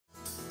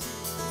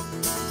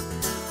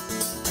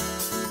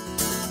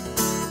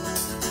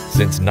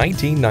Since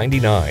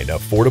 1999,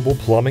 Affordable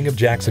Plumbing of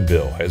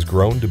Jacksonville has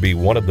grown to be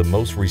one of the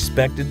most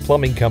respected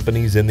plumbing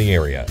companies in the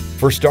area.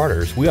 For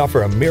starters, we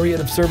offer a myriad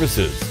of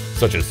services,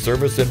 such as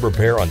service and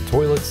repair on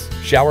toilets,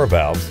 shower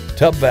valves,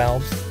 tub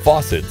valves,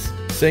 faucets,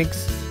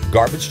 sinks,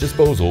 garbage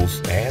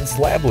disposals, and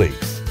slab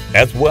leaks,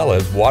 as well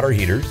as water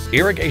heaters,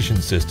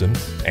 irrigation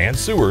systems, and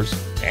sewers,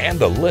 and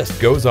the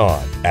list goes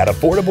on. At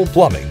Affordable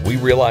Plumbing, we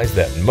realize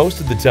that most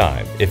of the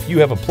time, if you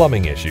have a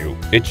plumbing issue,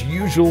 it's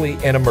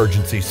usually an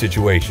emergency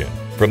situation.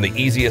 From the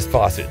easiest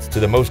faucets to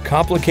the most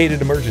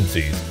complicated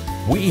emergencies,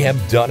 we have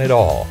done it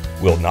all.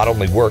 We'll not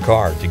only work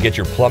hard to get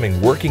your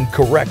plumbing working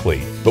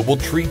correctly, but we'll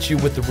treat you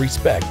with the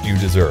respect you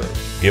deserve.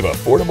 Give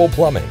Affordable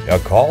Plumbing a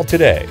call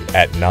today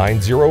at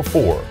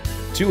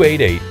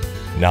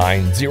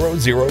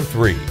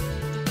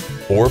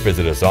 904-288-9003 or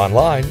visit us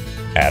online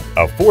at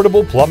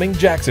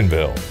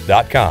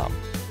affordableplumbingjacksonville.com.